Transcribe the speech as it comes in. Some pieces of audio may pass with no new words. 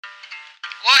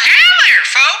Well, hell there,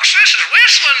 folks. This is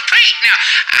Whistling Pete. Now,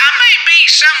 I may be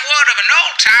somewhat of an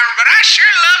old timer, but I sure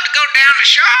love to go down to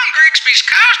Sean Grigsby's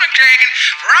Cosmic Dragon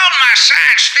for all my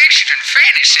science fiction and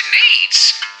fantasy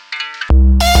needs.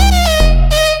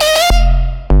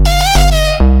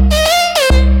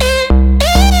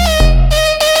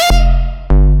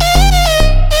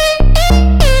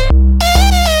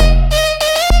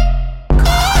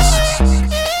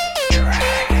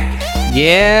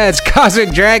 Yeah, it's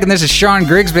Cosmic Dragon. This is Sean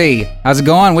Grigsby. How's it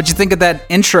going? What'd you think of that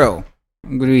intro?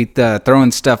 I'm going to be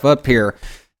throwing stuff up here,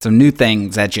 some new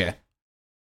things at you,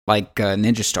 like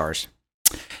Ninja Stars.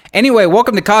 Anyway,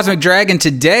 welcome to Cosmic Dragon.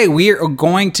 Today we are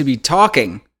going to be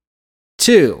talking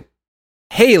to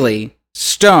Hayley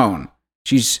Stone.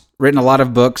 She's written a lot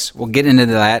of books. We'll get into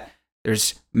that.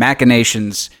 There's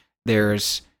Machinations.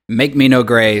 There's Make Me No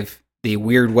Grave, the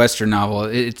weird Western novel.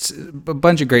 It's a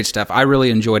bunch of great stuff. I really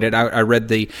enjoyed it. I read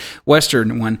the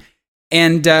Western one.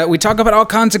 And we talk about all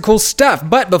kinds of cool stuff.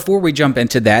 But before we jump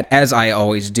into that, as I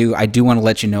always do, I do want to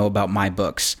let you know about my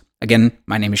books. Again,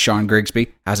 my name is Sean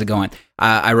Grigsby. How's it going?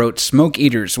 I wrote Smoke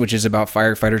Eaters, which is about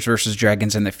firefighters versus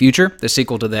dragons in the future. The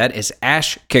sequel to that is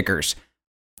Ash Kickers.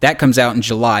 That comes out in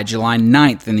July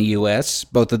 9th in the U.S.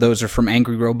 Both of those are from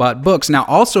Angry Robot Books. Now,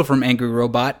 also from Angry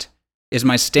Robot is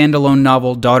my standalone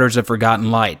novel, Daughters of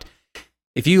Forgotten Light.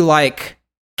 If you like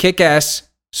kick-ass,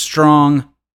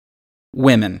 strong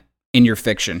women in your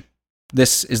fiction,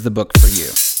 this is the book for you.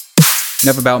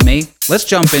 Enough about me. Let's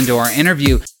jump into our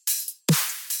interview.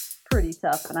 Pretty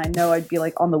tough, and I know I'd be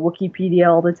like on the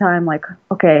Wikipedia all the time, like,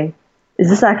 okay, is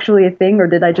this actually a thing, or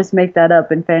did I just make that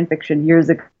up in fan fiction years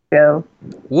ago?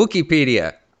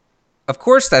 Wikipedia. Of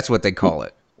course that's what they call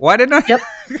it. Why didn't I? Yep.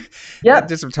 That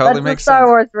just totally That's makes the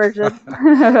Star sense. Wars version.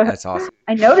 That's awesome.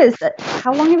 I noticed that.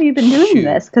 How long have you been doing Shoot.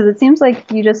 this? Because it seems like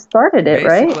you just started it,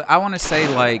 Basically, right? I want to say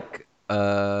like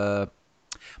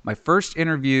my first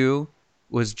interview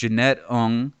was Jeanette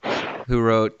Ung, who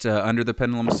wrote Under the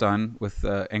Pendulum Sun with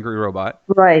Angry Robot.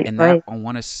 Right, And that, right. I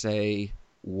want to say,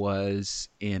 was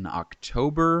in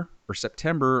October or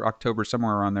September, October,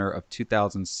 somewhere around there of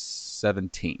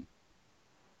 2017.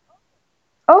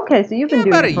 Okay, so you've been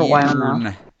About doing a it for a while year now. and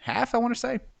a half, I want to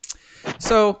say.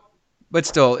 So, but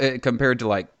still, compared to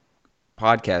like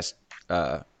podcast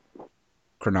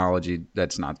chronology,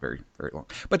 that's not very, very long.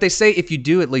 But they say if you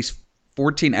do at least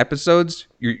 14 episodes,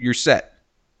 you're set.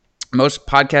 Most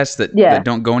podcasts that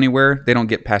don't go anywhere, they don't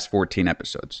get past 14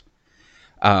 episodes.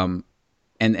 And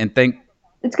think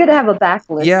It's good to have a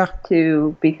backlist,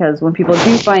 too, because when people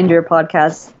do find your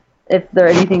podcast, if they're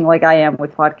anything like I am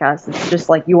with podcasts, it's just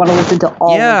like you want to listen to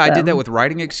all of them. I did that with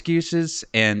Writing Excuses,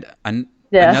 and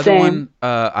another same. one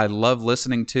I love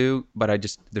listening to, but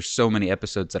there's so many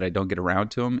episodes that I don't get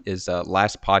around to them, is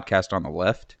Last Podcast on the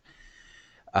Left.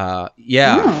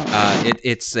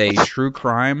 It's a true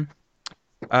crime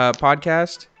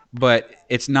podcast, but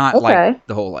it's not like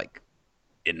the whole like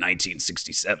in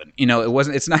 1967. You know, it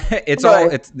wasn't. It's not. It's all.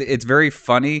 It's very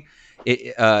funny.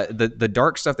 The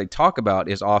dark stuff they talk about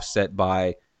is offset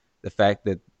by the fact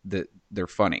that they're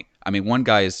funny. I mean, one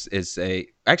guy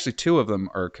actually two of them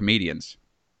are comedians,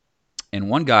 and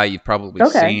one guy you've probably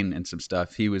seen in some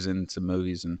stuff. He was in some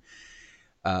movies, and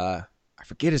I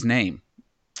forget his name.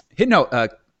 I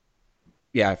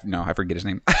forget his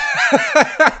name.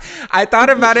 I thought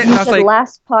about it, and I was like,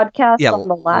 Last Podcast on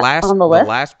the Left? On the Left? The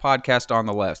Last Podcast on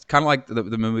the Left. Kind of like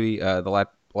the movie, The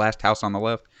Last House on the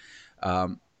Left.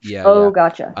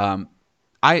 Gotcha.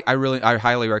 I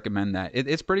highly recommend that.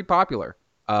 It's pretty popular.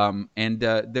 I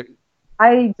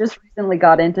just recently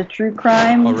got into true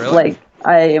crime. Oh, really? Like,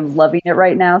 I am loving it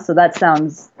right now, so that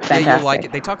sounds fantastic. Yeah, you'll like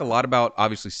it. They talk a lot about,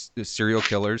 obviously, serial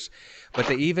killers, but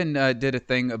they even did a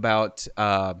thing about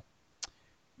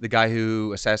the guy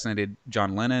who assassinated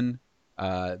John Lennon.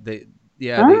 They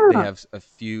have a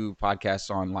few podcasts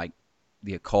on, like,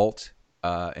 the occult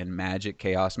and magic,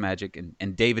 chaos magic,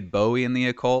 and David Bowie in the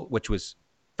occult, which was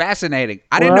fascinating.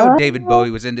 I didn't know David Bowie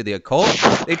was into the occult.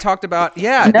 They talked about they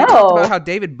talked about how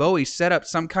David Bowie set up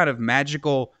some kind of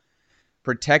magical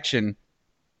protection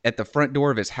at the front door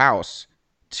of his house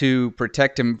to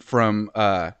protect him from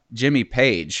Jimmy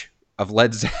Page of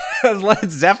Led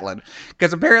Zeppelin,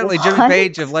 because apparently Jimmy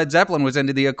Page of Led Zeppelin was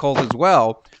into the occult as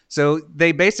well. So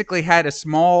they basically had a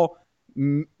small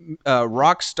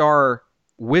rock star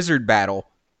wizard battle.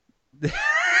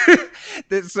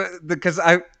 That's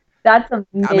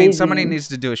amazing. I mean, somebody needs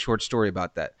to do a short story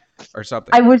about that or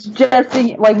something. I was just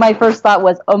thinking, like, my first thought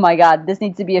was, oh my god, this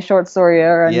needs to be a short story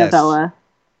or a novella.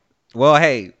 Well,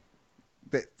 hey,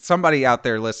 somebody out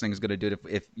there listening is going to do it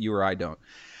if you or I don't.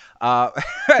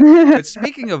 But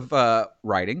speaking of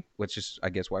writing, which is, I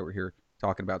guess, why we're here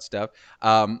talking about stuff.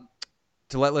 To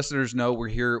let listeners know, we're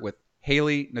here with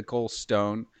Haley Nicole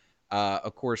Stone.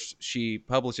 Of course, she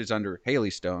publishes under Haley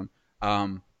Stone.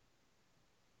 And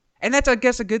that's, I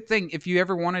guess, a good thing. If you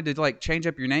ever wanted to like change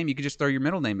up your name, you could just throw your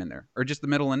middle name in there, or just the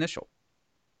middle initial.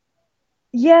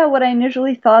 Yeah, what I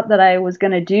initially thought that I was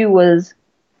going to do was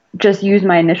just use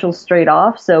my initials straight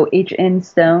off, so HN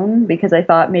Stone, because I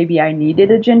thought maybe I needed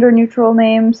a gender neutral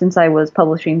name since I was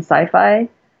publishing sci-fi.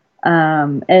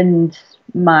 And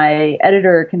my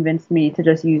editor convinced me to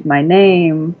just use my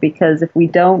name, because if we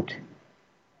don't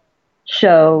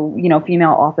show,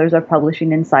 female authors are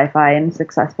publishing in sci-fi and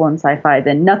successful in sci-fi,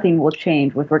 then nothing will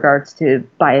change with regards to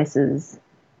biases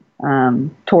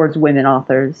towards women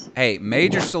authors. Hey,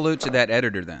 major salute to that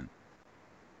editor then.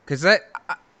 Because that...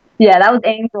 Yeah, that was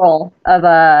Angel of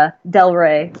Del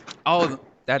Rey. Oh,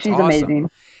 that's She's awesome. amazing.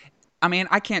 I mean,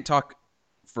 I can't talk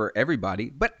for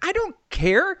everybody, but I don't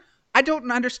care. I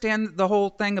don't understand the whole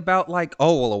thing about like,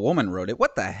 oh, well, a woman wrote it.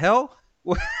 What the hell?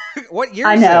 What year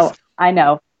is this? I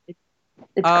know.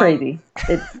 It's crazy.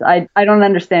 I don't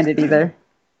understand it either.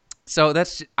 So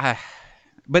that's...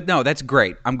 But no, that's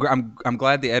great. I'm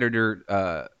glad the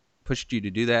editor pushed you to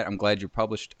do that. I'm glad you're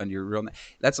published under your real name.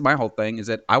 That's my whole thing, is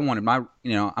that I wanted my,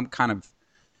 I'm kind of,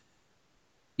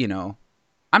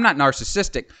 I'm not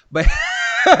narcissistic, but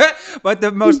but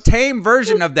the most tame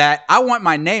version of that, I want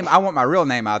my name, I want my real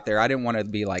name out there. I didn't want to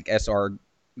be like S.R.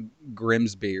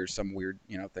 Grimsby or some weird,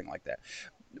 thing like that.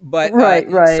 But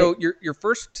right. So your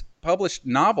first published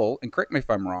novel, and correct me if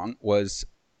I'm wrong, was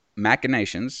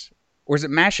Machinations. Or is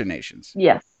it Machinations?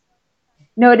 Yes.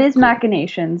 No, it is cool.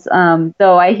 Machinations.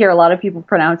 Though I hear a lot of people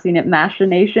pronouncing it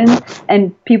Machinations,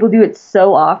 and people do it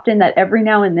so often that every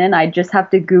now and then I just have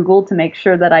to Google to make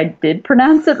sure that I did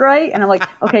pronounce it right. And I'm like,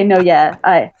 okay, no,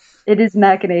 yeah, it is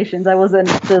Machinations. I wasn't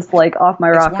just like off my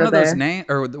rocker there. It's one of those names,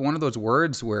 or one of those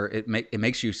words where it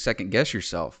makes you second guess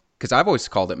yourself. Because I've always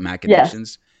called it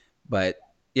Machinations, but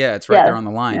yeah, it's right there on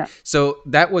the line. Yeah. So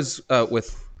that was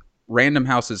with Random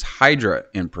House's Hydra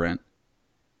imprint.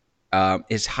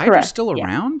 Is Hydra Correct. Still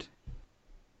around?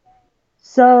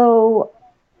 So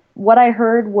what I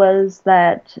heard was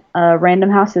that Random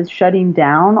House is shutting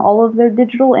down all of their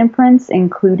digital imprints,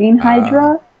 including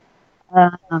Hydra,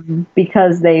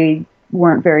 because they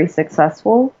weren't very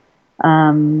successful.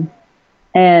 And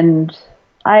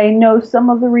I know some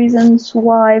of the reasons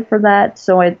why for that,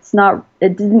 so it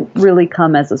didn't really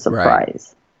come as a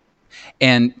surprise.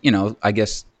 Right. And, I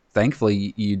guess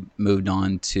thankfully, you moved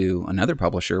on to another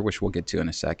publisher, which we'll get to in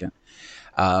a second.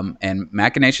 And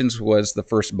Machinations was the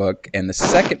first book, and the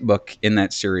second book in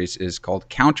that series is called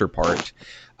Counterpart.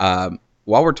 While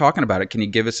we're talking about it, can you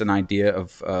give us an idea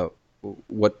of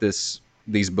what these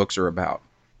books are about?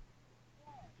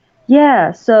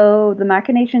 Yeah, so the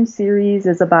Machinations series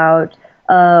is about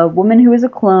a woman who is a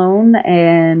clone,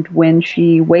 and when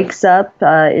she wakes up,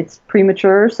 it's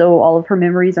premature, so all of her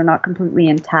memories are not completely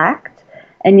intact.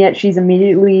 And yet she's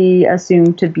immediately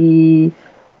assumed to be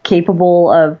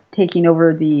capable of taking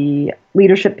over the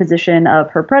leadership position of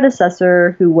her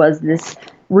predecessor, who was this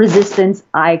resistance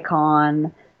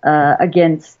icon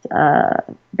against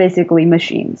basically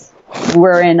machines.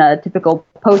 We're in a typical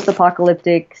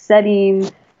post-apocalyptic setting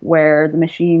where the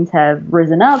machines have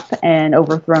risen up and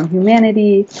overthrown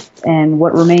humanity, and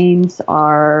what remains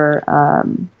are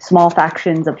small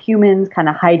factions of humans kind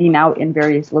of hiding out in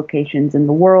various locations in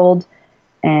the world.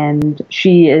 And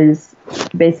she is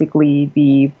basically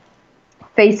the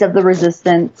face of the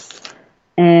resistance,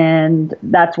 and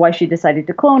that's why she decided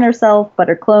to clone herself, but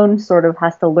her clone sort of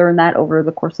has to learn that over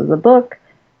the course of the book,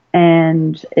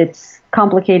 and it's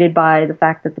complicated by the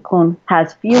fact that the clone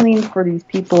has feelings for these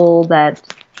people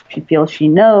that she feels she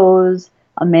knows,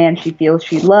 a man she feels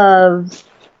she loves,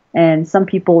 and some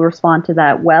people respond to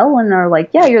that well and are like,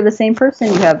 yeah, you're the same person,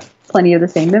 you have plenty of the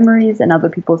same memories, and other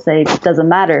people say it doesn't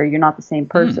matter, you're not the same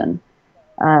person.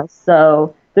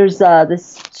 So there's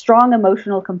this strong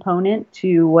emotional component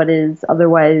to what is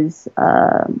otherwise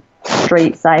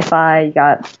straight sci-fi. You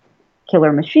got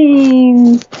killer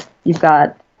machines, you've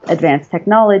got advanced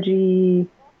technology,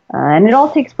 and it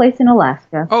all takes place in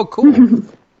Alaska. Oh, cool.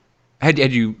 Had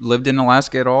you lived in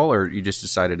Alaska at all, or you just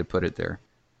decided to put it there?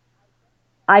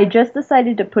 I just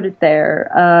decided to put it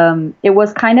there. It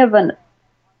was kind of an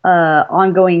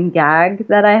ongoing gag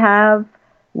that I have,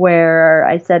 where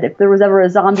I said if there was ever a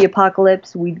zombie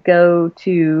apocalypse, we'd go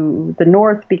to the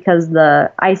north because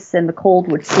the ice and the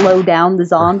cold would slow down the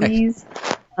zombies.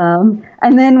 Right.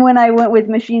 And then when I went with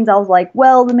machines, I was like,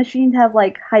 well, the machines have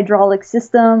like hydraulic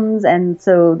systems, and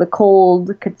so the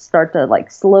cold could start to like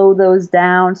slow those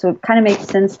down. So it kind of makes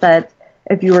sense that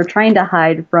if you were trying to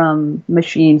hide from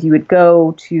machines, you would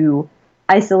go to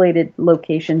isolated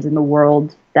locations in the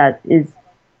world that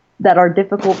are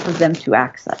difficult for them to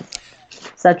access,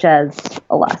 such as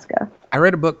Alaska. I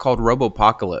read a book called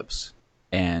Robopocalypse,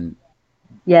 and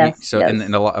Yes.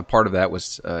 and a part of that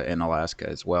was in Alaska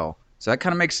as well. So that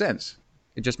kind of makes sense.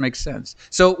 It just makes sense.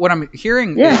 So what I'm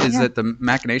hearing is that the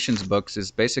Machinations books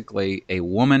is basically a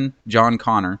woman, John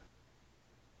Connor,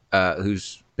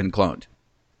 who's been cloned.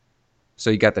 So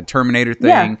you got the Terminator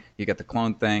thing, you got the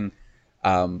clone thing,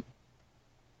 and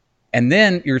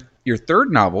then your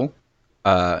third novel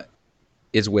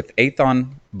is with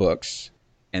Aethon Books,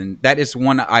 and that is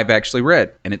one I've actually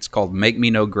read, and it's called Make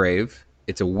Me No Grave.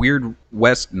 It's a Weird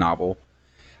West novel.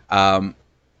 I'm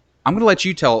going to let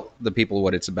you tell the people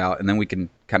what it's about, and then we can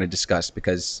kind of discuss,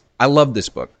 because I love this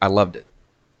book. I loved it.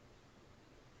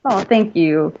 Oh, thank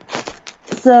you.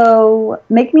 So,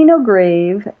 Make Me No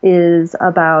Grave is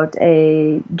about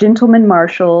a gentleman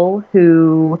marshal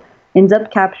who ends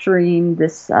up capturing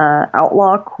this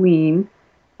outlaw queen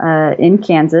in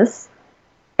Kansas.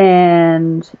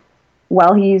 And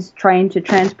while he's trying to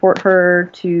transport her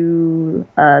to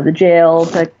the jail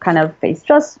to kind of face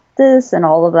justice and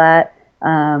all of that,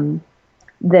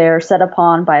 they're set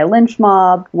upon by a lynch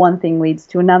mob. One thing leads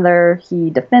to another. He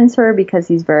defends her because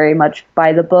he's very much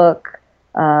by the book,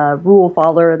 rule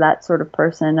follower, that sort of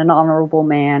person, an honorable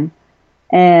man.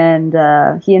 And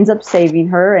he ends up saving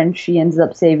her, and she ends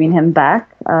up saving him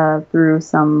back through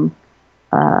some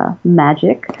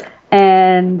magic.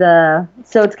 And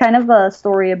so it's kind of a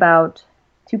story about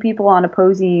two people on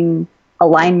opposing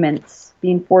alignments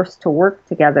being forced to work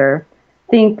together.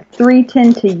 Think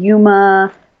 3:10 to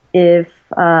Yuma if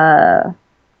Dan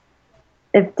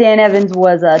Evans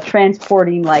was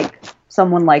transporting like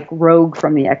someone like Rogue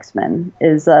from the X-Men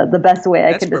is the best way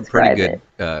I can describe it.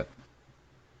 That's a pretty good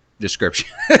description.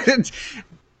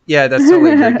 Yeah, that's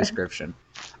totally a great description.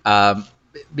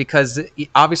 Because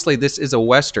obviously this is a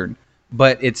Western,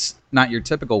 but it's not your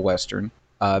typical Western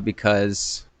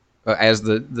because, as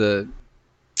the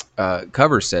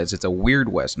cover says, it's a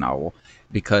Weird West novel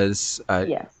because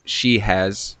she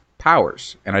has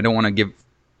powers, and I don't want to give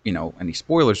any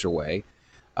spoilers away.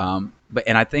 But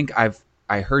I think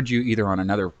I heard you either on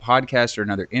another podcast or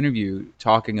another interview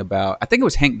talking about, I think it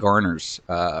was Hank Garner's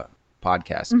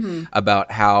podcast,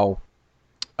 about how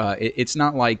it's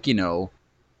not like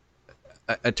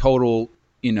a total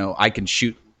I can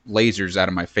shoot lasers out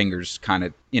of my fingers kind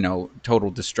of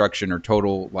total destruction or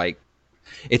total like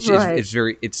it's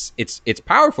very it's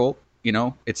powerful,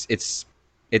 it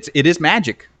is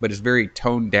magic, but it's very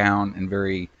toned down and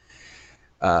very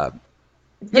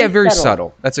very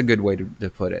subtle. That's a good way to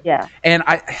put it. Yeah. And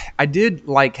I did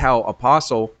like how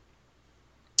Apostle,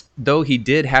 though he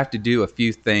did have to do a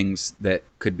few things that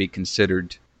could be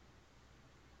considered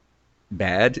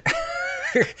bad.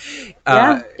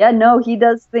 No, he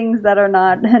does things that are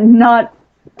not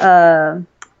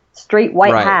straight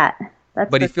white hat.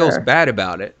 But he feels bad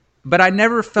about it. But I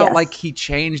never felt like he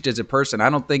changed as a person. I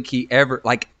don't think he ever,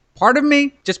 like, part of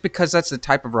me, just because that's the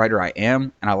type of writer I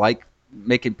am, and I like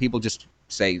making people just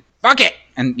say fuck it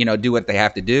and do what they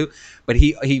have to do. But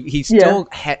he still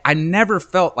had. I never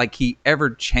felt like he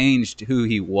ever changed who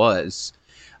he was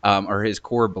or his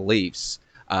core beliefs.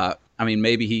 I mean,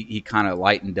 maybe he kind of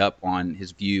lightened up on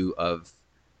his view of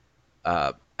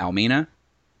Almina,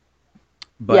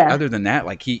 but other than that,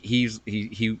 like he's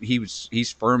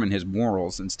firm in his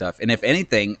morals and stuff. And if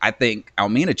anything, I think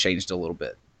Almina changed a little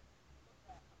bit.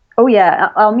 Oh yeah,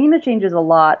 Almina changes a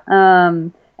lot,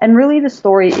 and really the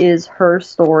story is her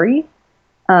story.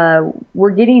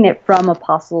 We're getting it from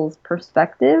Apostle's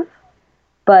perspective.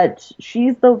 But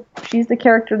she's the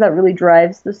character that really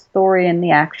drives the story and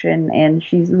the action, and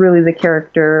she's really the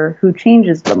character who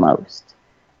changes the most.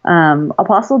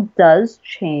 Apostle does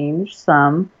change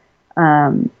some.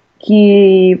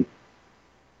 He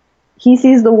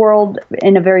sees the world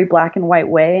in a very black and white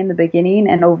way in the beginning,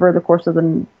 and over the course of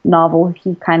the novel,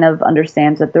 he kind of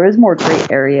understands that there is more gray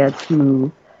area to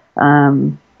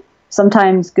move.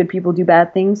 Sometimes good people do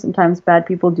bad things. Sometimes bad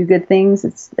people do good things.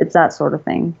 It's that sort of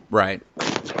thing. Right.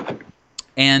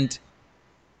 And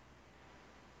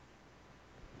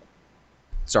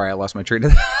sorry, I lost my train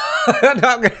of thought.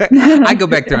 I go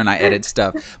back there and I edit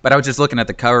stuff. But I was just looking at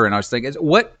the cover and I was thinking,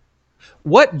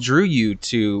 what drew you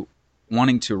to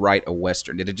wanting to write a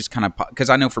Western? Did it just kind of because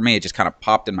I know for me it just kind of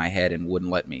popped in my head and wouldn't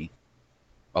let me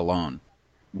alone.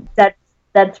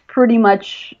 That's pretty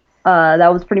much.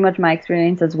 That was pretty much my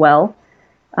experience as well.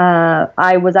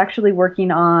 I was actually working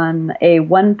on a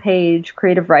one-page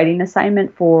creative writing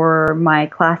assignment for my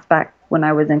class back when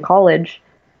I was in college,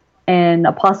 and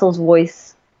Apostle's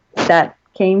voice that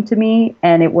came to me,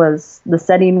 and the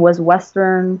setting was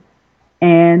Western.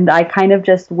 And I kind of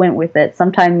just went with it.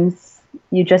 Sometimes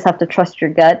you just have to trust your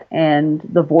gut, and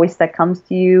the voice that comes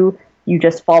to you, you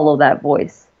just follow that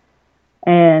voice.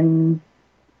 And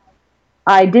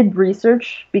I did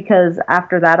research because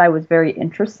after that I was very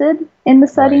interested in the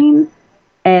setting. Right.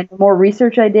 And the more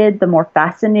research I did, the more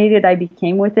fascinated I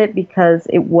became with it, because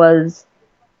it was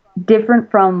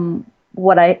different from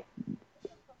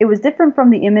it was different from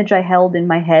the image I held in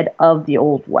my head of the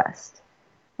Old West.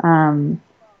 From,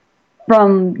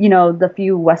 the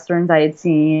few Westerns I had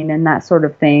seen and that sort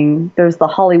of thing, there's the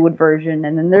Hollywood version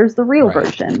and then there's the real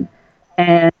version.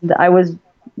 And I was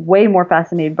way more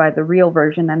fascinated by the real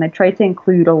version, and I tried to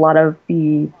include a lot of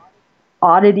the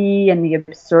oddity and the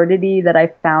absurdity that I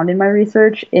found in my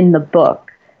research in the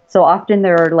book. So often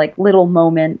there are like little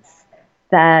moments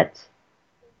that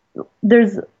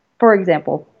for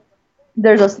example,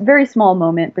 there's a very small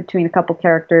moment between a couple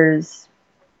characters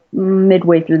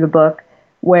midway through the book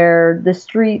where the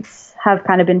streets have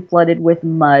kind of been flooded with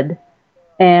mud,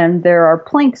 and there are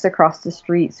planks across the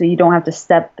street, so you don't have to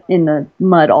step in the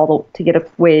mud to get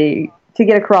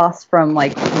across from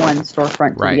like one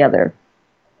storefront to the other.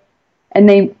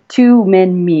 And two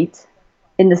men meet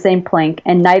in the same plank,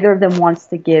 and neither of them wants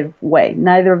to give way.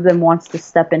 Neither of them wants to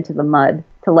step into the mud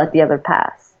to let the other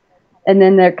pass. And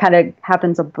then there kind of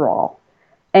happens a brawl.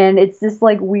 And it's this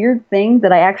like weird thing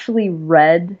that I actually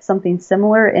read something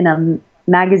similar in a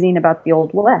magazine about the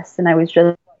Old West, and I was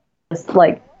just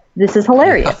like, this is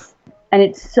hilarious. And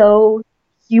it's so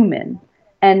human.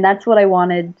 And that's what I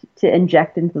wanted to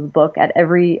inject into the book at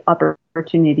every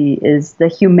opportunity, is the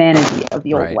humanity of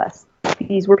the Old West.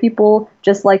 These were people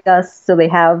just like us, so they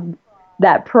have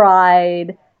that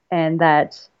pride and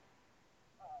that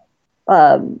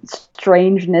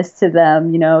strangeness to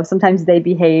them. Sometimes they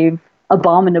behave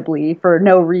abominably for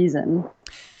no reason.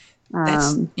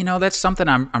 That's something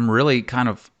I'm really kind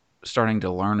of starting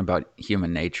to learn about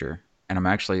human nature. And I'm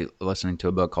actually listening to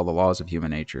a book called The Laws of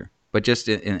Human Nature. But just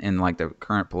in like the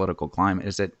current political climate,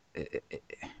 is that,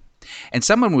 and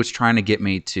someone was trying to get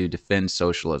me to defend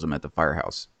socialism at the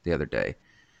firehouse the other day.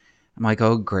 I'm like,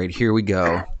 oh, great, here we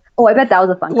go. Oh, I bet that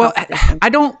was a fun competition. I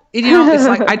don't, it's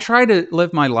like I try to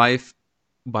live my life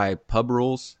by pub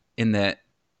rules, in that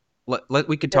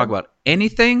we could talk about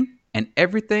anything and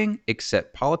everything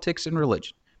except politics and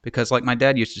religion. Because like my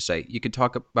dad used to say, you could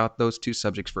talk about those two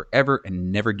subjects forever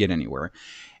and never get anywhere.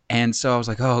 And so I was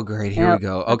like, oh, great, here we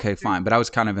go. Okay, fine. But I was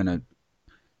kind of in a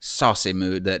saucy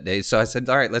mood that day. So I said,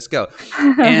 all right, let's go.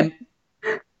 And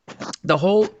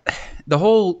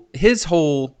his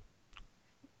whole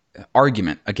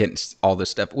argument against all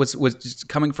this stuff was just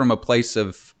coming from a place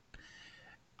of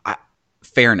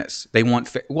fairness. They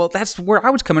want well, that's where I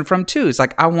was coming from too. It's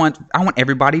like I want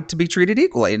everybody to be treated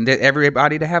equally and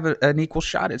everybody to have an equal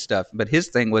shot at stuff. But his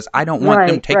thing was, I don't want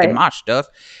them taking my stuff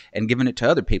and giving it to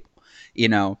other people.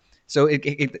 So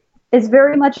it's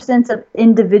very much a sense of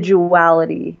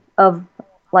individuality of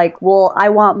like, well, I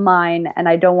want mine and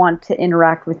I don't want to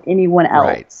interact with anyone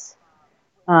else.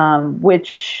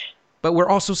 But we're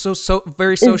also so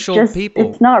very social people.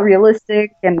 It's not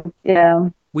realistic, and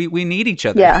we need each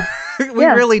other. Yeah. We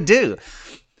really do.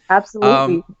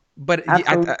 Absolutely. But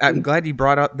absolutely. I'm glad you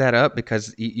brought that up,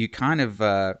 because you kind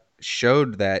of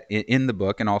showed that in the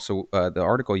book, and also the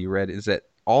article you read, is that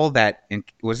all that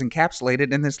was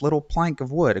encapsulated in this little plank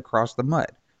of wood across the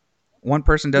mud. One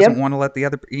person doesn't want to let the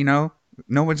other, no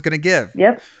one's going to give.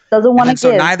 Yep. Doesn't want to give.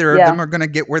 So neither of them are going to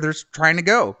get where they're trying to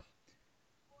go.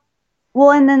 Well,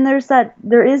 and then there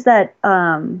is that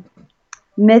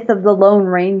myth of the Lone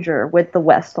Ranger with the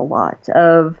West a lot,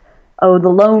 of, the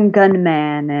lone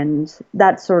gunman and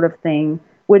that sort of thing,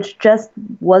 which just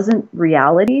wasn't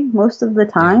reality most of the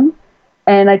time. Yeah.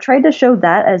 And I tried to show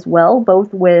that as well,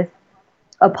 both with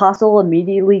Apostle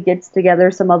immediately gets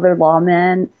together some other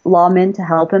lawmen to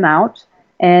help him out,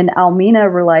 and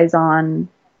Almina relies on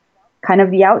kind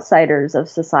of the outsiders of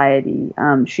society.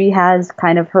 She has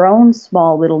kind of her own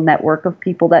small little network of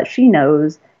people that she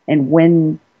knows, and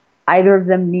when either of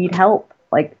them need help,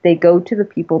 like, they go to the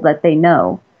people that they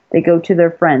know. They go to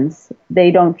their friends. They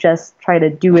don't just try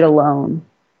to do it alone.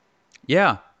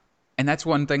 Yeah, and that's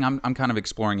one thing I'm kind of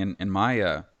exploring in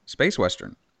my space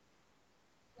western.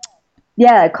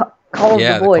 Yeah, Call of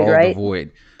the Void, right? Of the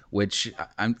Void, which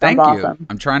thank you. Awesome.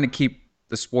 I'm trying to keep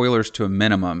the spoilers to a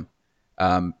minimum,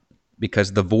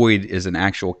 because the Void is an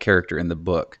actual character in the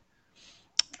book.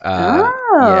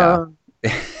 Yeah.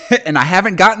 And I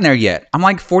haven't gotten there yet. I'm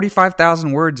like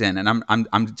 45,000 words in, and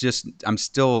I'm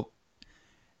still.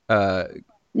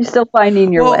 You're still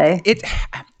finding your way.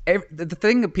 The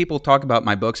thing that people talk about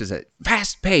my books is that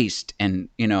fast paced, and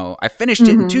I finished it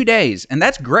in 2 days, and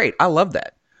that's great. I love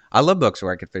that. I love books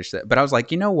where I could finish that. But I was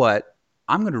like, you know what?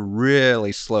 I'm going to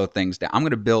really slow things down. I'm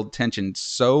going to build tension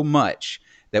so much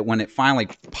that when it finally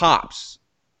pops,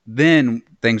 then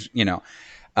things,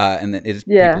 and then it's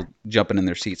Yeah. people jumping in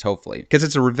their seats, hopefully, because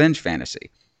it's a revenge fantasy.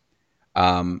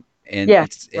 And Yeah,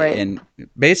 it's right. and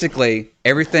basically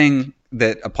everything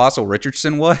that Apostle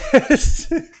Richardson was.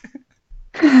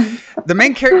 The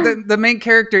main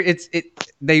character.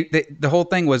 The whole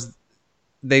thing was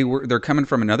they're coming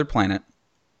from another planet,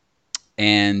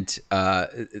 and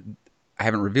I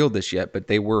haven't revealed this yet, but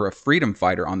they were a freedom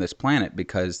fighter on this planet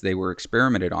because they were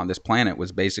experimented on. This planet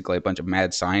was basically a bunch of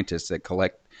mad scientists that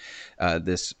collect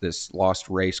this lost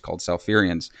race called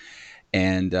Salfirians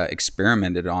and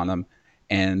experimented on them,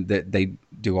 and that they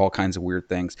do all kinds of weird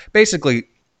things. Basically,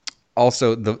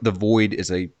 also the Void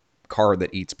is a car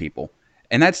that eats people.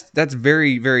 And that's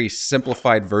very, very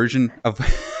simplified version of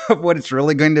what it's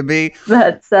really going to be.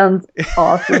 That sounds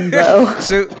awesome, though.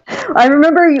 So I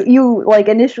remember you like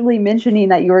initially mentioning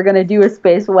that you were going to do a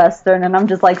space western, and I'm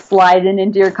just like sliding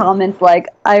into your comments like,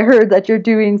 I heard that you're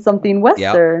doing something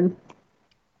western.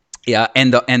 yeah,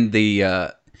 and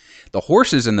the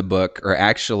horses in the book are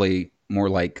actually more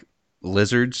like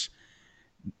lizards.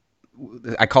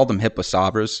 I call them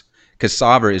hipposaurs because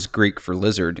savra is Greek for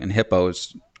lizard, and hippo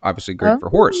is obviously Greek for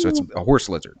horse, so it's a horse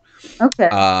lizard. Okay.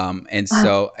 And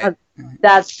so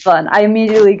that's fun. I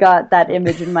immediately got that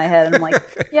image in my head, and I'm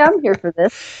like, yeah, I'm here for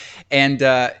this. And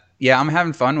yeah, I'm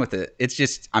having fun with it. It's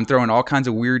just I'm throwing all kinds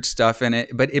of weird stuff in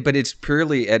it, but it's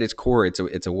purely at its core, it's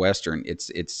a western.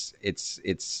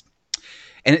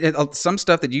 And some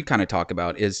stuff that you kind of talk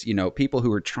about is, people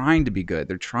who are trying to be good.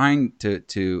 They're trying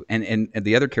to and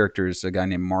the other character is a guy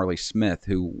named Marley Smith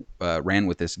who ran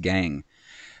with this gang.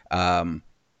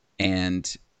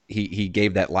 And he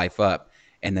gave that life up,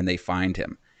 and then they find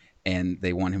him and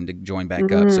they want him to join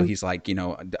back up. So he's like,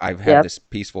 I've had this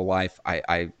peaceful life.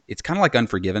 It's kind of like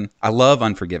Unforgiven. I love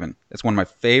Unforgiven. It's one of my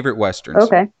favorite Westerns.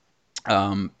 Okay.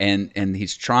 And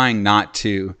he's trying not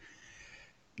to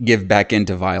give back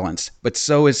into violence, but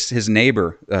so is his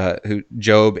neighbor, who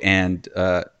Job and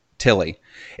Tilly.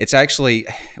 It's actually,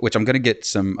 which I'm going to get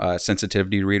some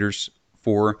sensitivity readers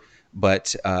for,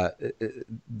 but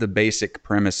the basic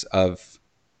premise of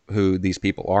who these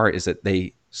people are is that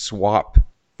they swap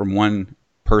from one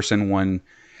person, one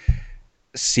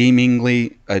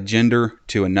seemingly a gender,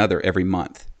 to another every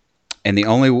month. And the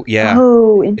only,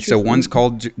 Oh, interesting. so one's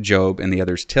called Job and the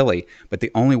other's Tilly, but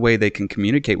the only way they can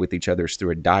communicate with each other is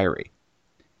through a diary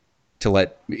to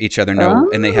let each other know.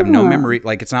 And they have no memory.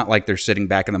 Like, it's not like they're sitting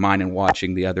back in the mind and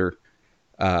watching the other.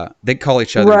 They call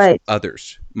each other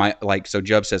others. So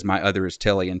Job says, my other is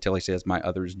Tilly, and Tilly says, my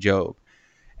other is Job.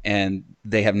 And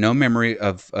they have no memory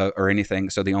of or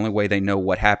anything. So the only way they know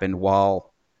what happened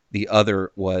while the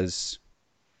other was.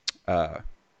 That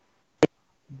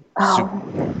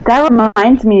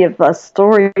reminds me of a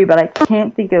story, but I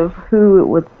can't think of who it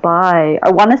was by.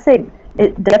 I want to say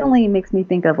it definitely makes me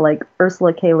think of like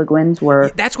Ursula K. Le Guin's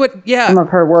work. That's what, yeah. Some of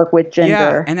her work with gender.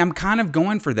 Yeah, and I'm kind of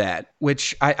going for that,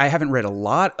 which I haven't read a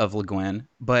lot of Le Guin,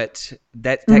 but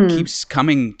that keeps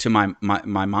coming to my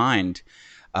mind.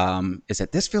 Is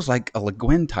that this feels like a Le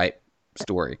Guin type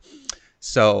story?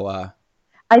 So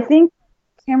I think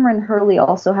Cameron Hurley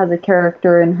also has a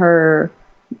character in her.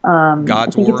 God's I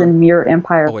think War? It's in Mirror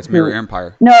Empire. Oh, it's Mirror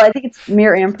Empire. No, I think it's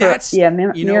Mirror Empire.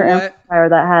 Mirror Empire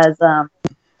that has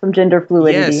some gender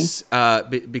fluidity. Yes,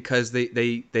 because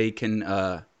they can,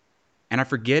 and I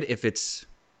forget if it's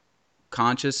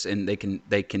conscious and they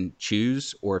can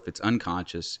choose, or if it's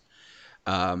unconscious.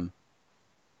 But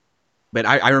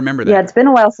I remember that. Yeah, it's been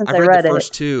a while since I read the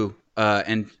first two,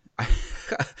 and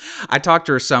I talked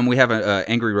to her some. We have a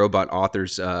Angry Robot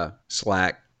Authors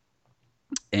Slack,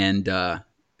 and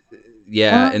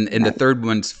and the third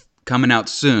one's coming out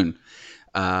soon.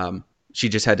 She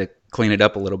just had to clean it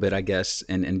up a little bit, I guess,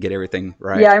 and get everything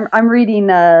right. Yeah, I'm reading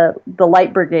The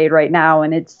Light Brigade right now,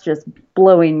 and it's just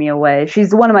blowing me away.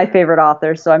 She's one of my favorite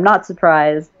authors, so I'm not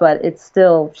surprised, but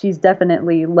she's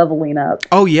definitely leveling up.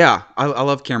 Oh, yeah. I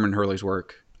love Cameron Hurley's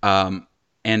work.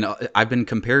 And I've been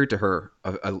compared to her.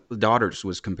 Daughters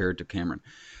was compared to Cameron.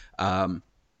 And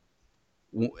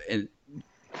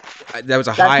that was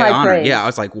a high honor. Praise. Yeah, I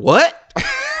was like, what?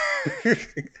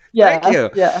 Yeah, thank you.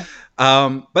 Yeah.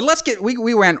 But let's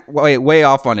we went way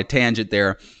off on a tangent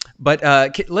there. But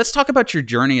let's talk about your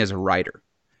journey as a writer,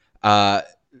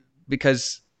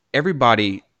 because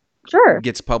everybody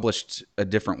gets published a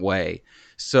different way.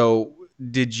 So,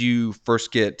 did you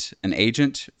first get an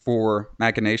agent for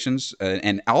Machinations,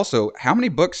 and also how many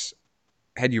books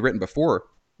had you written before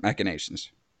Machinations?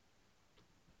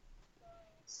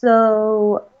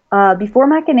 So before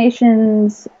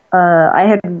Machinations,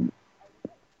 I'd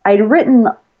written,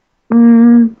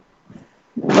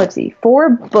 let's see, 4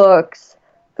 books.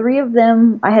 3 of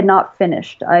them I had not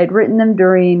finished. I had written them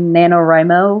during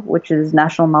NaNoWriMo, which is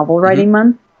National Novel Writing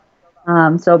Month.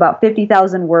 So about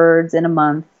 50,000 words in a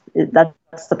month.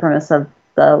 That's the premise of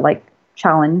the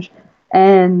challenge.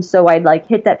 And so I'd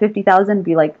hit that 50,000 and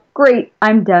be like, great,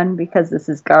 I'm done because this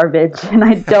is garbage and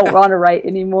I don't want to write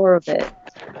any more of it.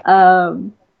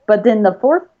 But then the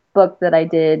 4th book that I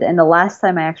did, and the last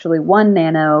time I actually won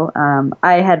Nano,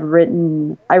 I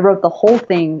wrote the whole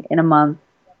thing in a month.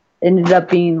 It ended up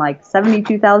being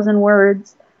 72,000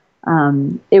 words.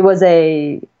 It was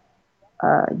a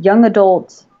young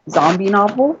adult zombie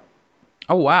novel.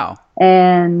 Oh, wow.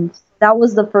 And that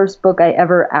was the first book I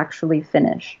ever actually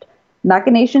finished.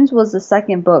 Machinations was the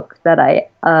second book that I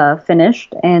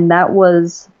finished, and that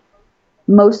was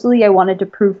mostly I wanted to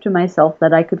prove to myself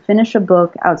that I could finish a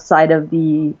book outside of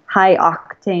the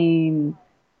high-octane,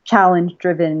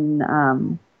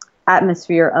 challenge-driven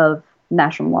atmosphere of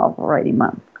National Novel Writing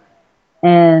Month.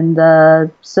 And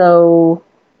so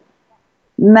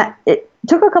it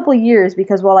took a couple of years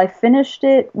because while I finished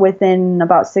it within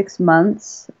about 6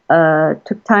 months,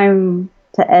 took time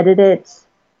to edit it.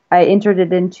 I entered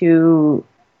it into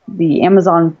the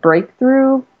Amazon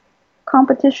Breakthrough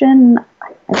competition.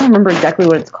 I don't remember exactly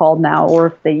what it's called now or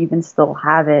if they even still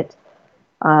have it.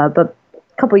 But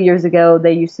a couple of years ago,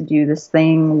 they used to do this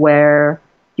thing where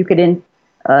you could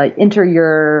enter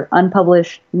your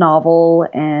unpublished novel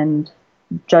and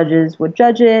judges would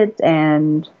judge it,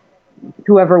 and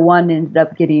whoever won ended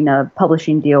up getting a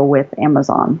publishing deal with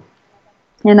Amazon.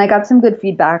 And I got some good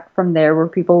feedback from there where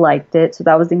people liked it, so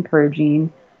that was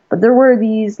encouraging. But there were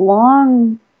these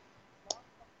long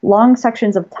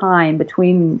sections of time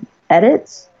between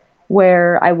edits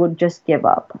where I would just give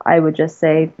up. I would just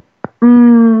say,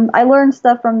 I learned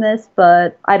stuff from this,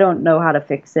 but I don't know how to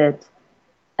fix it,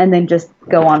 and then just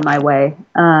go on my way.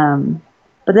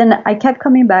 But then I kept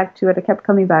coming back to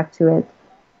it.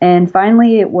 And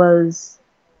finally it was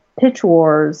Pitch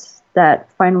Wars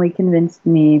that finally convinced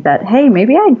me that, hey,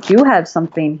 maybe I do have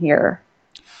something here.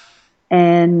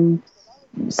 And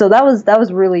so that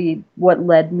was really what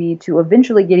led me to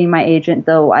eventually getting my agent,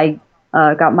 though I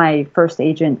got my first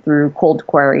agent through cold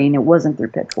querying. It wasn't through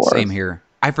Pitch Wars. Same here.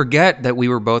 I forget that we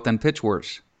were both on Pitch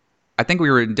Wars. I think we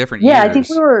were in different years. Yeah, I think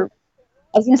we were.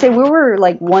 I was going to say we were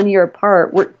 1 year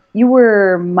apart. You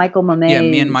were Michael Mamey. Yeah,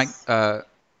 me and Mike. I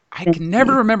can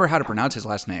never remember how to pronounce his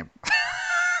last name.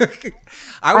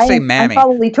 I would say Mammy. I'm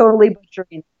probably totally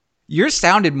butchering. Yours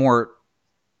sounded more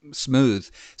smooth,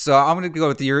 so I'm going to go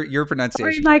with your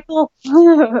pronunciation. Sorry, Michael.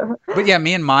 But yeah,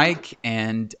 me and Mike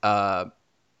and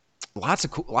lots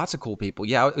of cool people.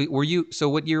 Yeah, were you? So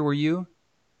what year were you?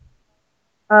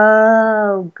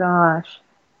 Oh gosh,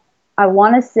 I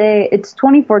want to say it's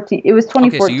 2014. It was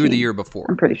 2014. Okay, so you were the year before.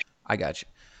 I'm pretty sure. I got you.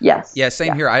 Yes. Yeah,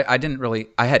 same here. I didn't really.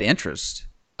 I had interest,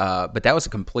 but that was a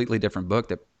completely different book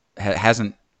that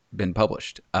hasn't been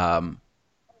published.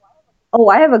 Oh,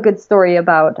 I have a good story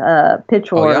about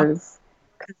Pitch Wars.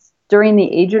 Oh, yeah? During the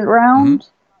agent round,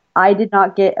 I did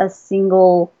not get a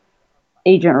single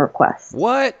agent request.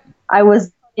 What? I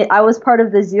was part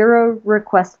of the Zero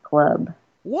Request Club.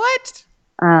 What?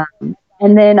 And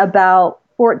then about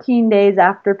 14 days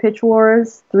after Pitch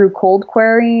Wars, through cold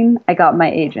querying, I got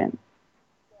my agent.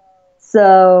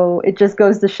 So it just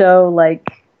goes to show,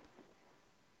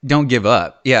 don't give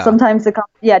up. Yeah. Sometimes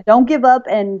don't give up,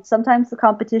 and sometimes the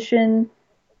competition,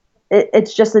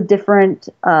 it's just a different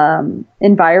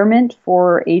environment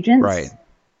for agents. Right.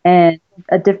 And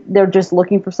they're just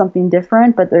looking for something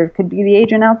different, but there could be the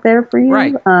agent out there for you.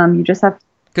 Right. You just have to.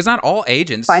 Because not all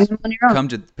agents come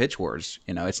to Pitch Wars.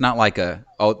 It's not like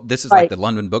this is like the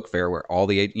London Book Fair where all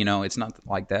the it's not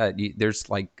like that. There's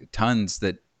tons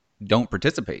that don't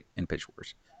participate in Pitch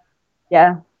Wars.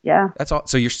 Yeah. Yeah. That's all.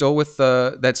 So you're still with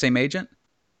that same agent?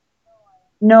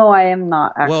 No, I am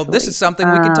not, actually. Well, this is something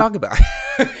we can talk about.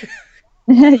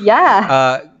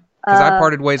 Yeah. Because I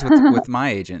parted ways with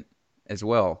my agent as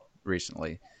well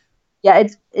recently. Yeah,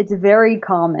 it's very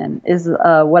common is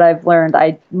what I've learned.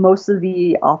 Most of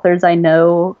the authors I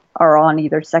know are on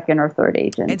either second or third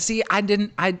agent. And see,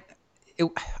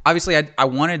 obviously I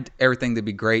wanted everything to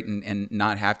be great and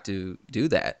not have to do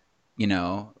that,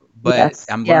 But yes,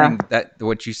 I'm learning that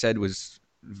what you said was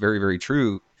very, very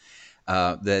true.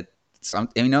 That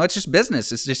it's just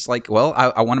business. It's just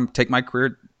I want to take my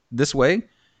career this way,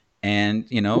 and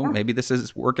maybe this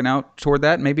is working out toward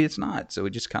that. Maybe it's not. So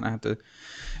we just kind of have to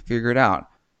figure it out.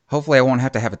 Hopefully, I won't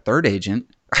have to have a third agent.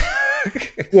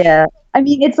 Yeah, I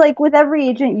mean, it's like with every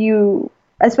agent, you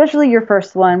especially your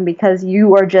first one, because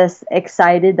you are just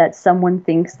excited that someone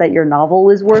thinks that your novel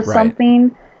is worth Right.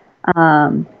 something.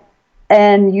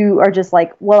 And you are just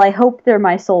like, well, I hope they're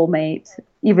my soulmate,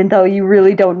 even though you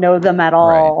really don't know them at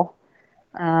all.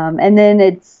 And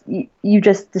then you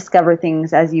just discover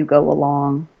things as you go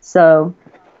along. So,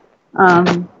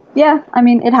 yeah, I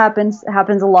mean, it happens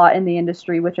a lot in the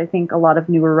industry, which I think a lot of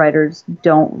newer writers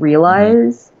don't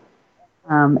realize.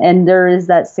 And there is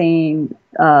that saying,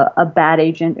 a bad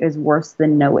agent is worse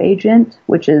than no agent,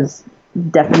 which is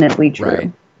definitely true.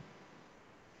 Right.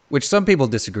 Which some people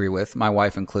disagree with, my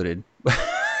wife included.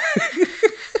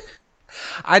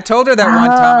 I told her that one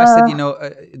time. I said, you know,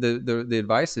 the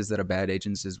advice is that a bad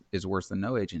agent is worse than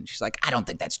no agent. She's like, I don't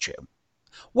think that's true.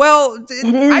 Well,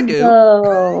 It is, I do.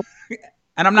 though.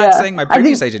 And I'm not saying my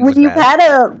previous agent was when you've bad.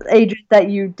 had an agent that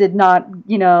you did not,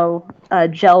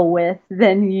 gel with,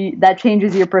 then that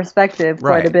changes your perspective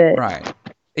quite a bit. Right.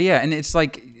 Yeah, and it's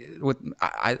like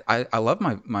I love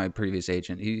my previous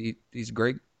agent. He's a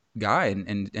great guy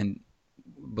and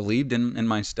believed in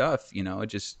my stuff. You know,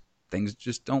 things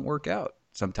just don't work out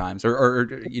sometimes, or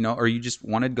you just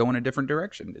want to go in a different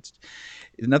direction. It's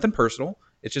nothing personal.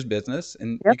 It's just business,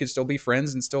 and you can still be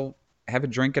friends and still have a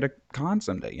drink at a con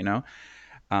someday. You know,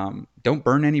 don't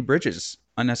burn any bridges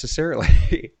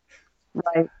unnecessarily.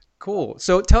 Right. Cool.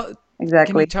 So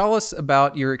Exactly. can you tell us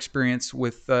about your experience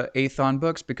with Athon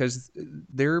Books, because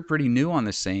they're pretty new on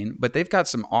the scene, but they've got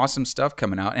some awesome stuff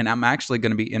coming out, and I'm actually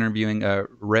going to be interviewing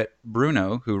Rhett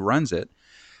Bruno, who runs it,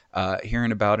 here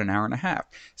in about an hour and a half.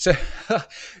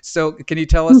 So can you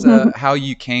tell us how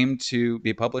you came to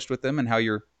be published with them and how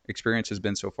your experience has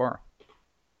been so far?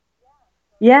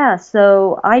 Yeah,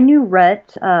 so I knew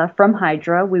Rhett from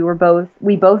Hydra. We both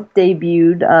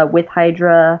debuted with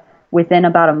Hydra within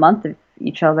about a month of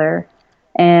each other,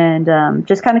 and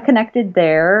just kind of connected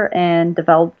there and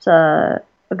developed a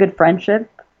good friendship.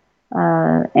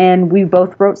 And we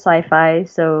both wrote sci-fi,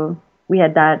 so we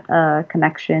had that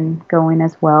connection going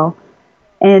as well.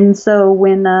 And so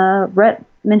when Rhett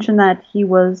mentioned that he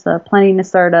was planning to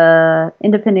start a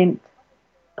independent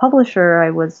publisher,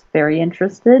 I was very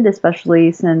interested,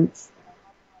 especially since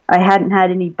I hadn't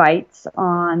had any bites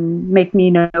on Make Me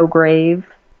No Grave.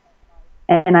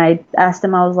 And I asked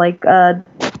him, I was like,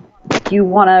 do you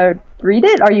want to read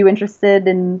it? Are you interested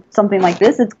in something like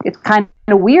this? It's kind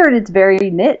of weird. It's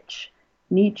very niche.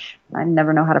 I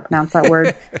never know how to pronounce that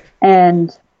word.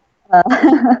 And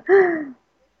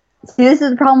see, this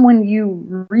is the problem when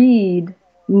you read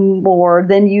more,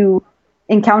 then you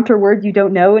encounter words you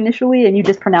don't know initially, and you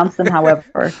just pronounce them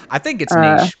however. I think it's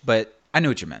niche, but I knew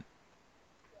what you meant.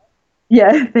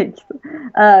 Yeah, thanks.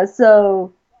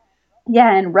 So,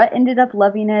 yeah, and Rhett ended up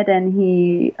loving it, and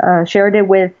he shared it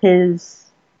with his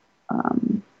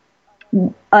an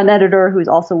editor who's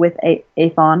also with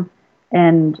Athon,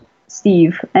 and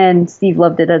Steve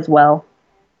loved it as well.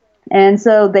 And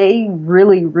so they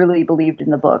really, really believed in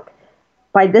the book.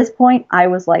 By this point, I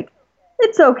was like,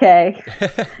 it's okay.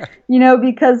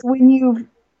 Because when you've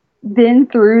been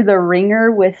through the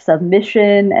ringer with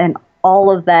submission and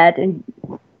all of that, and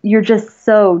you're just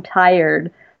so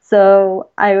tired. So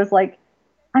I was like,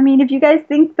 I mean, if you guys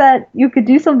think that you could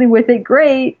do something with it,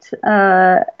 great.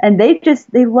 And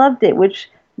they loved it, which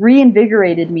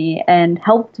reinvigorated me and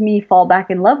helped me fall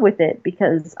back in love with it,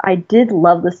 because I did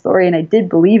love the story and I did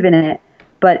believe in it.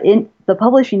 But in the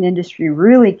publishing industry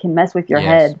really can mess with your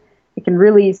head. It can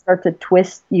really start to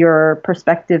twist your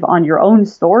perspective on your own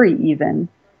story even.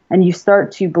 And you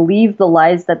start to believe the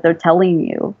lies that they're telling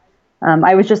you.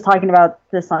 I was just talking about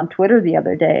this on Twitter the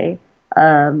other day,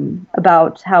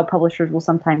 about how publishers will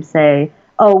sometimes say,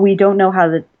 oh, we don't know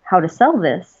how to sell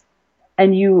this.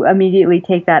 And you immediately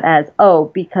take that as, oh,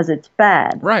 because it's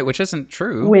bad. Right, which isn't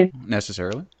true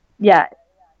necessarily. Yeah.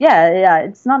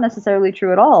 It's not necessarily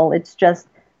true at all. It's just,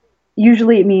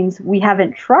 usually it means we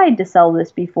haven't tried to sell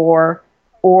this before,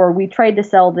 or we tried to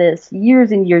sell this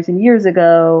years and years and years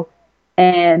ago,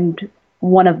 and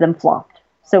one of them flopped.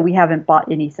 So we haven't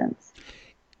bought any since.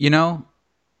 And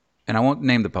I won't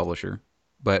name the publisher,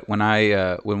 but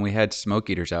when we had Smoke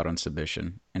Eaters out on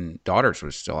submission, and Daughters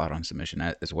was still out on submission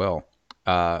as well,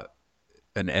 an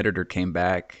editor came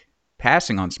back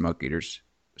passing on Smoke Eaters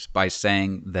by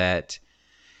saying that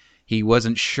he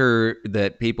wasn't sure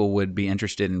that people would be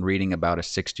interested in reading about a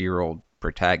 60-year-old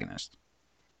protagonist.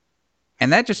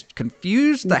 And that just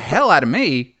confused the hell out of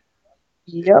me.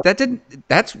 Yep.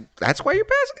 That's why you're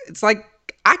passing? It's like,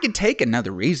 I could take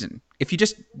another reason. If you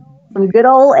just... Some good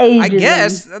old ageism. I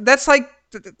guess that's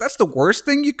the worst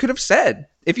thing you could have said.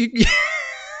 If you...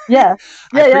 Yeah.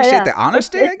 I appreciate the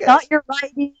honesty, I guess. It's not your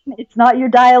writing. It's not your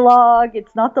dialogue.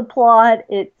 It's not the plot.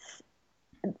 It's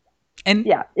And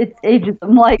yeah, it's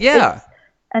ageism. Like, yeah.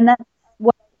 and that's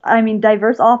what I mean.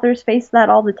 Diverse authors face that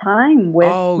all the time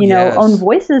with, Oh, own yes.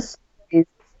 voices. It's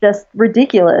just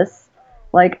ridiculous.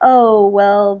 Like, oh,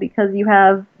 well, because you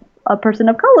have a person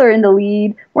of color in the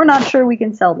lead, we're not sure we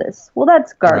can sell this. Well,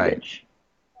 that's Right. garbage.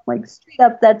 Like, straight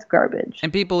up, that's garbage.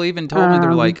 And people even told me,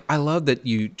 they're Um, like, I love that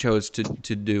you chose to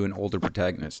do an older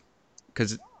protagonist,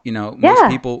 because most yeah,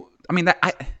 people. I mean,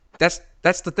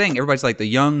 that's the thing. Everybody's like the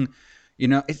young,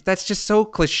 that's just so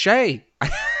cliche.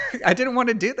 I didn't want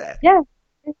to do that. yeah.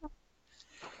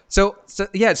 So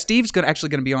yeah, Steve's actually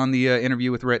gonna be on the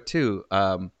interview with Rhett too.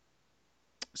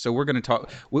 So we're gonna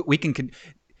talk. We can.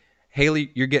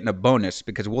 Haley, you're getting a bonus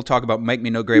because we'll talk about Make Me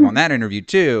No Grave on that interview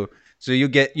too. So you're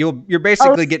Oh,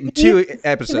 basically getting Steve 2 is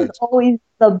episodes. always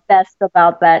the best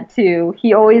about that too.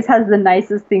 He always has the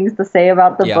nicest things to say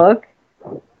about the Yeah. book.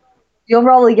 You'll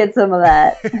probably get some of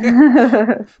that.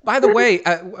 By the way,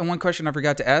 one question I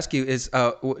forgot to ask you is,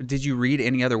 did you read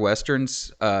any other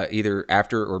westerns either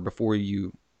after or before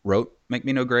you wrote Make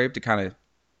Me No Grave, to kind of,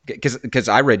 because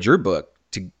I read your book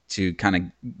to kind of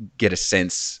get a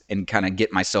sense and kind of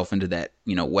get myself into that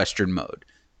western mode.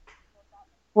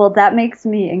 Well, that makes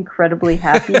me incredibly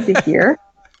happy to hear.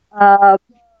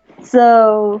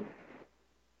 So,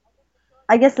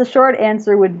 I guess the short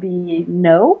answer would be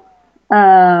no.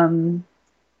 Um,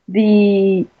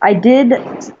 I did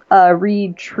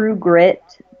read True Grit,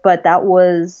 but that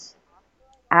was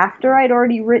after I'd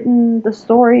already written the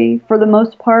story for the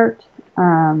most part.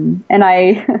 And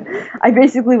I I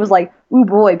basically was like, ooh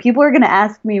boy, people are gonna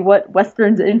ask me what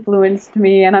westerns influenced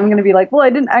me, and I'm gonna be like, well,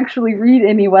 I didn't actually read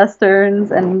any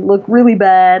westerns and look really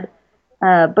bad.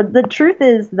 But the truth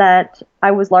is that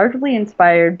I was largely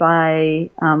inspired by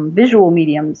visual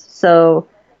mediums. So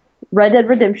Red Dead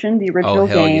Redemption, the Oh, original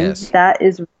hell game, yes. that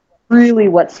is really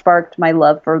what sparked my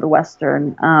love for the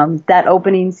western. That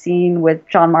opening scene with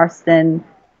John Marston.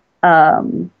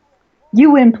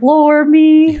 You implore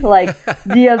me, like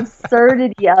the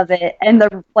absurdity of it, and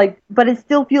but it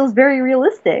still feels very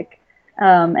realistic,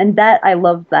 and that I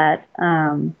love that.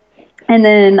 And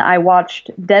then I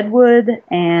watched Deadwood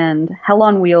and Hell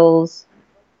on Wheels.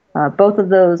 Both of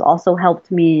those also helped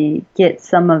me get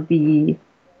some of the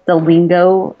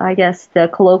lingo, I guess, the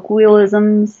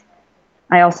colloquialisms.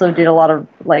 I also did a lot of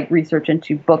research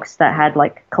into books that had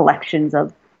collections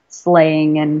of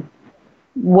slang and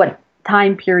what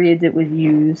time periods it was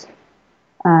used.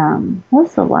 What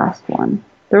was the last one?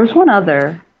 There was one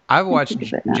other. I've watched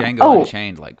Think of it now. Django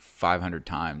Unchained like 500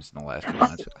 times in the last few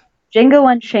months. Django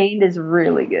Unchained is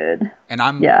really good. And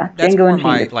that's Django more Unchained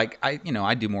my, is- like,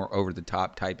 I do more over the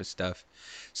top type of stuff.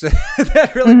 So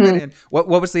that really fit in. What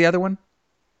was the other one?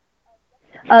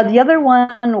 The other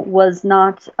one was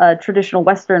not a traditional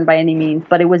Western by any means,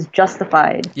 but it was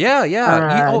Justified.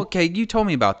 Yeah. Okay, you told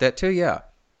me about that too. Yeah.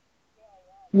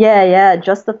 Yeah,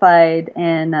 Justified,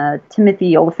 and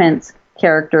Timothy Oliphant's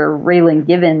character, Raylan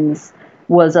Givens,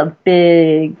 was a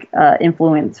big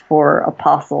influence for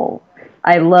Apostle.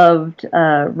 I loved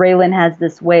Raylan has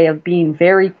this way of being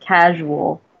very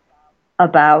casual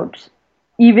about,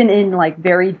 even in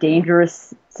very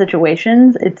dangerous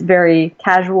situations, it's very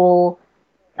casual,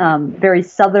 very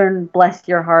Southern, bless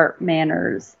your heart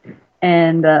manners.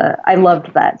 And I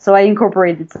loved that. So I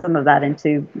incorporated some of that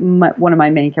into one of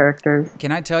my main characters.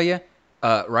 Can I tell you,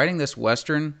 writing this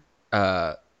Western,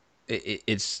 it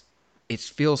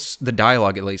feels, the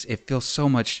dialogue at least, it feels so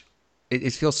much,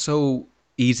 it feels so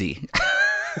easy.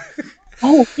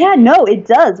 Oh, yeah, no, it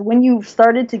does. When you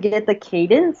started to get the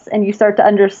cadence and you start to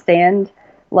understand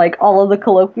all of the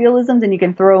colloquialisms and you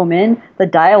can throw them in, the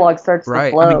dialogue starts to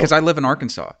Right. flow. I mean, because I live in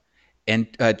Arkansas, and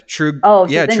True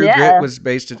yeah. Grit was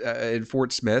based in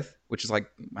Fort Smith, which is like,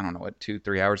 I don't know, what,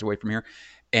 2-3 hours away from here,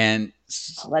 and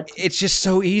it's just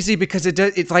so easy because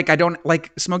it's like, I don't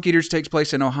like, Smoke Eaters takes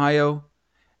place in Ohio,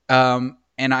 and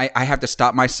I have to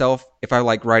stop myself if I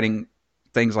like writing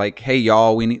things like, hey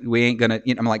y'all, we ain't gonna,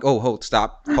 I'm like, oh,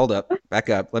 hold up, back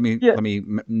up, let me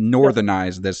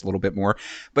northernize this a little bit more.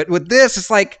 But with this,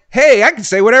 it's like, hey, I can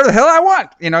say whatever the hell I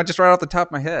want, just right off the top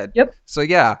of my head. Yep. So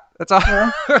yeah, that's all.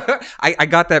 Yeah. I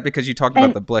got that because you talked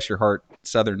about the bless your heart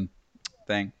Southern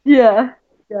thing. Yeah.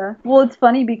 Well, it's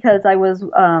funny because I was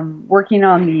working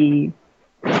on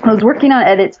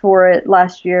edits for it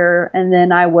last year, and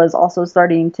then I was also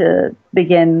starting to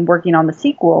begin working on the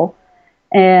sequel,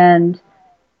 and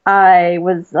I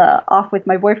was off with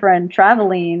my boyfriend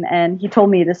traveling, and he told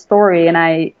me this story, and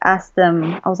I asked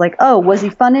him, I was like, oh, was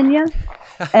he funning you?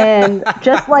 And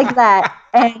just like that,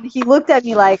 and he looked at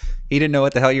me like, he didn't know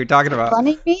what the hell you were talking about.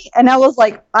 Funning me? And I was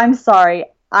like, I'm sorry,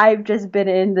 I've just been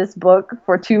in this book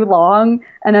for too long,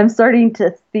 and I'm starting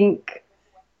to think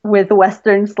with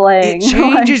Western slang. It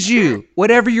changes you.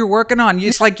 Whatever you're working on,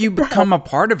 it's like you become a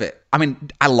part of it. I mean,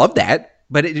 I love that,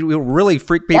 but it will really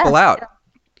freak people out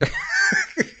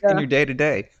in your day to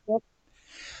day.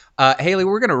 Haley,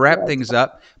 we're going to wrap things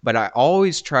up, but I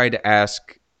always try to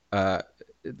ask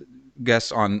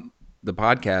guests on the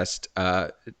podcast,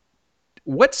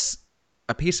 what's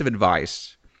a piece of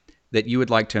advice that you would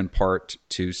like to impart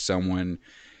to someone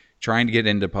trying to get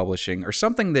into publishing, or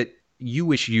something that you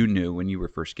wish you knew when you were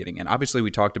first getting in? Obviously, we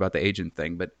talked about the agent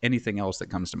thing, but anything else that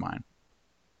comes to mind?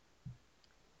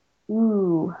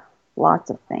 Ooh, lots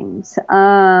of things.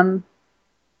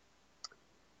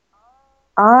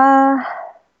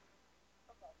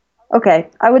 Okay,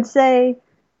 I would say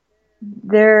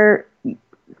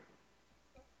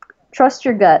trust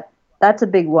your gut. That's a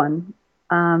big one.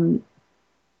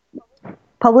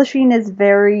 Publishing is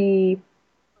very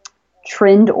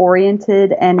trend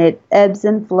oriented, and it ebbs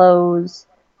and flows.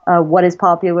 What is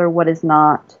popular, what is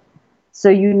not. So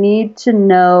you need to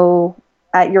know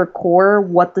at your core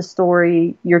what the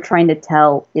story you're trying to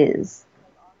tell is,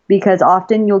 because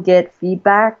often you'll get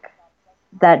feedback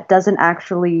that doesn't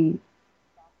actually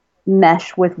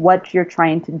mesh with what you're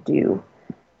trying to do.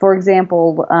 For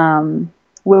example,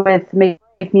 with Make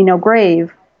Me No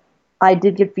Grave, I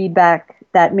did get feedback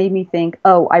that made me think,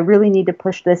 oh, I really need to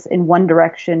push this in one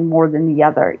direction more than the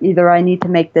other. Either I need to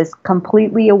make this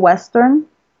completely a Western,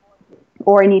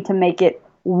 or I need to make it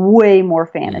way more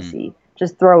fantasy.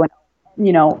 Just throw in,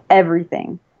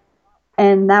 everything.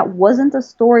 And that wasn't the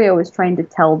story I was trying to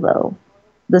tell, though.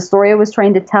 The story I was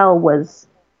trying to tell was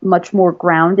much more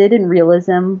grounded in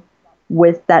realism,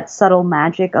 with that subtle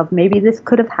magic of maybe this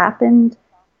could have happened,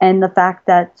 and the fact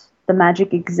that the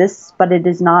magic exists, but it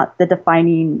is not the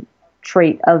defining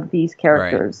trait of these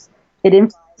characters. Right. It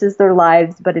influences their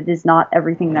lives, but it is not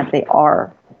everything that they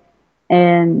are.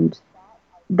 And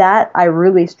that I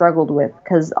really struggled with,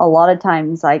 because a lot of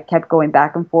times I kept going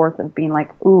back and forth of being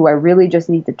like, ooh, I really just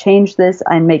need to change this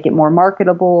and make it more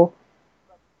marketable.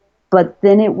 But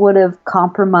then it would have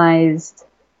compromised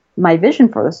my vision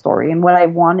for the story and what I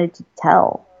wanted to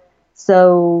tell.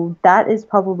 So that is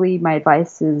probably my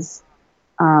advice, is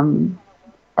kind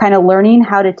of learning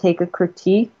how to take a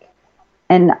critique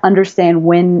and understand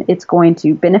when it's going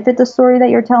to benefit the story that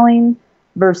you're telling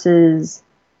versus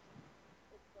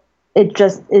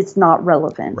it's not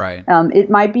relevant. Right. It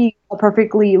might be a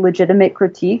perfectly legitimate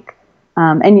critique,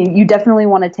 and you definitely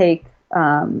want to take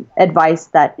advice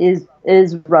that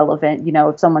is relevant.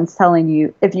 If someone's telling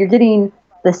you, if you're getting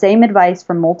the same advice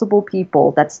from multiple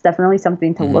people, that's definitely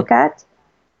something to look at.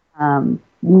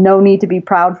 No need to be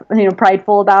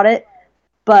prideful about it,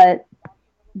 but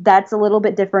that's a little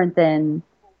bit different than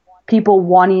people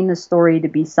wanting the story to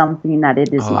be something that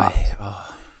it is not.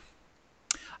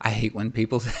 I hate when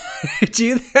people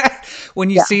do that. When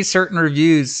you see certain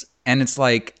reviews and it's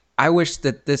like, I wish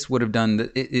that this would have done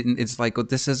that. It's like, well,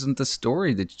 this isn't the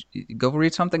story. Go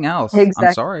read something else. Exactly.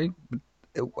 I'm sorry.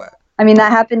 I mean,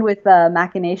 that happened with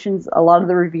Machinations. A lot of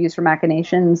the reviews for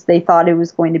Machinations, they thought it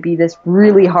was going to be this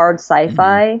really hard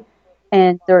sci-fi.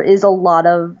 And there is a lot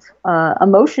of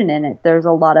emotion in it. There's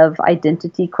a lot of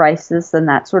identity crisis and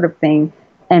that sort of thing.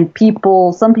 And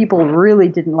some people really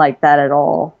didn't like that at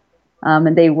all.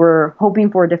 And they were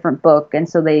hoping for a different book. And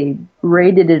so they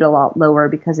rated it a lot lower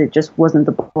because it just wasn't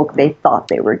the book they thought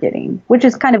they were getting, which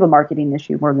is kind of a marketing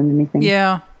issue more than anything.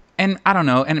 Yeah. And I don't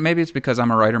know. And maybe it's because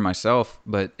I'm a writer myself.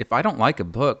 But if I don't like a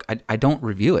book, I don't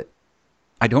review it.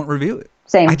 I don't review it.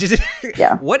 Same.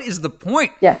 What is the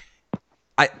point? Yeah.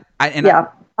 I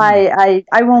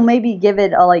will maybe give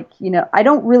it I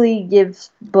don't really give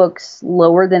books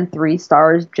lower than 3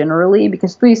 stars generally,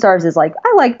 because 3 stars is like,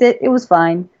 I liked it. It was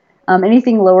fine.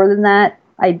 Anything lower than that,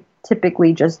 I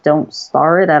typically just don't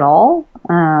star it at all.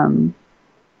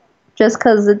 Just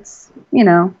because it's,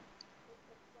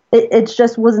 it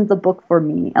just wasn't the book for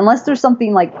me. Unless there's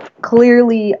something like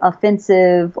clearly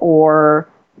offensive or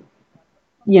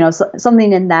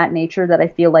something in that nature that I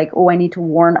feel like, I need to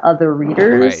warn other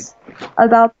readers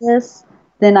about this,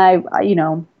 then I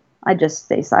just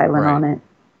stay silent on it.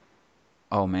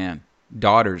 Oh man,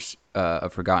 Daughters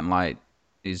of Forgotten Light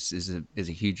is a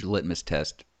huge litmus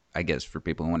test, I guess, for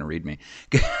people who want to read me.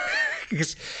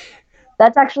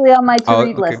 That's actually on my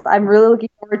to-read list. I'm really looking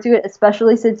forward to it,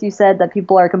 especially since you said that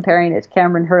people are comparing it to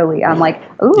Cameron Hurley. I'm like,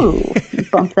 ooh,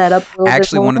 bump that up a little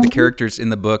Actually, bit more. One of the characters in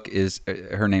the book is,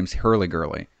 her name's Hurley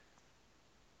Girly,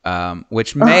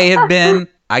 which may have been,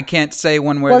 I can't say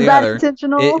one way or the other. Was that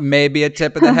intentional? It may be a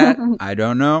tip of the hat. I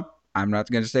don't know. I'm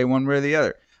not going to say one way or the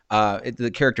other.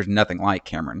 The character's nothing like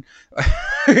Cameron.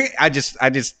 I just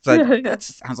thought that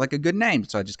sounds like a good name,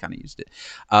 so I just kind of used it.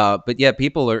 But yeah,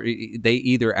 people they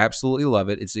either absolutely love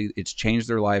it. It's changed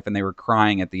their life, and they were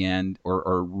crying at the end,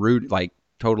 or rude, like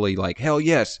totally like hell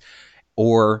yes,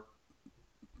 or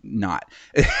not.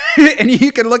 And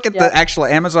you can look at the actual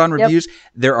Amazon reviews.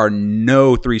 There are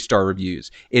no 3-star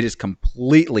reviews. It is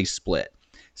completely split.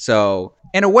 So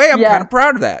in a way, I'm kind of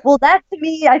proud of that. Well, that to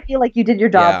me, I feel like you did your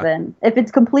job then. If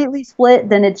it's completely split,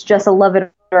 then it's just a love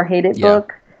it or hate it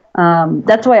book.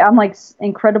 That's why I'm like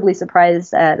incredibly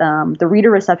surprised at the reader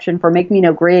reception for Make Me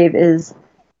No Grave is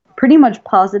pretty much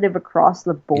positive across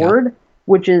the board,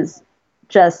 which is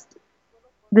just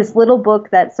this little book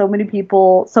that so many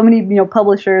people, so many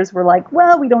publishers were like,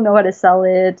 well, we don't know how to sell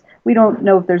it. We don't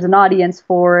know if there's an audience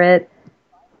for it.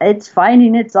 It's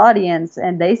finding its audience,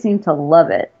 and they seem to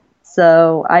love it.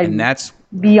 So that's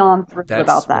beyond thrilled about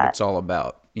that. That's what it's all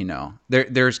about.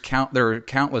 There are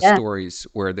countless stories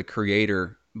where the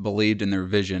creator believed in their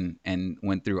vision and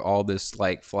went through all this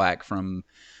like flack from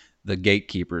the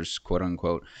gatekeepers, quote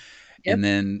unquote, and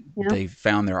then they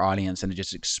found their audience and it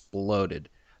just exploded.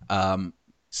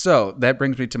 So that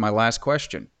brings me to my last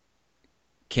question: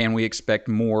 can we expect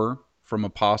more from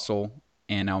Apostle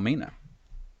and Almina?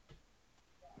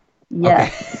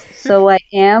 Yes. Okay. So I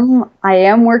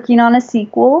am working on a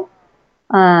sequel.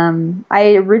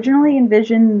 I originally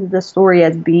envisioned the story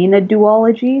as being a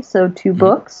duology, so 2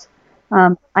 books.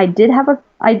 I did have an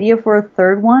idea for a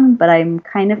third one, but I'm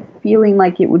kind of feeling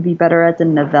like it would be better as a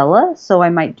novella, so I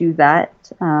might do that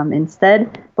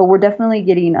instead. But we're definitely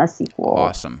getting a sequel.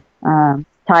 Awesome.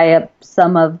 Tie up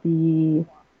some of the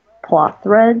plot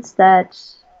threads that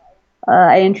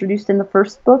I introduced in the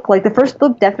first book. Like, the first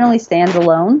book definitely stands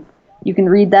alone. You can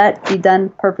read that, be done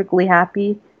perfectly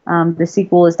happy. The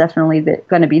sequel is definitely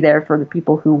going to be there for the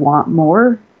people who want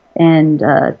more and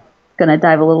going to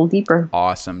dive a little deeper.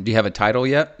 Awesome. Do you have a title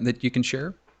yet that you can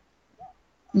share?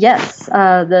 Yes.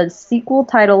 The sequel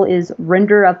title is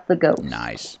Render Up the Ghost.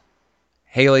 Nice.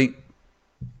 Haley,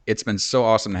 it's been so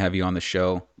awesome to have you on the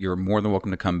show. You're more than welcome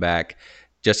to come back.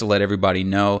 Just to let everybody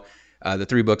know, the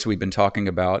 3 books we've been talking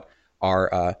about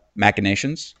are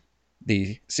Machinations.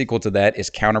 The sequel to that is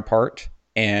Counterpart,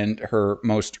 and her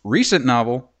most recent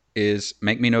novel is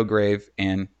Make Me No Grave,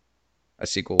 and a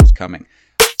sequel is coming.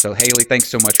 So, Haley, thanks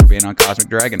so much for being on Cosmic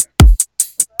Dragon.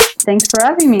 Thanks for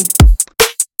having me.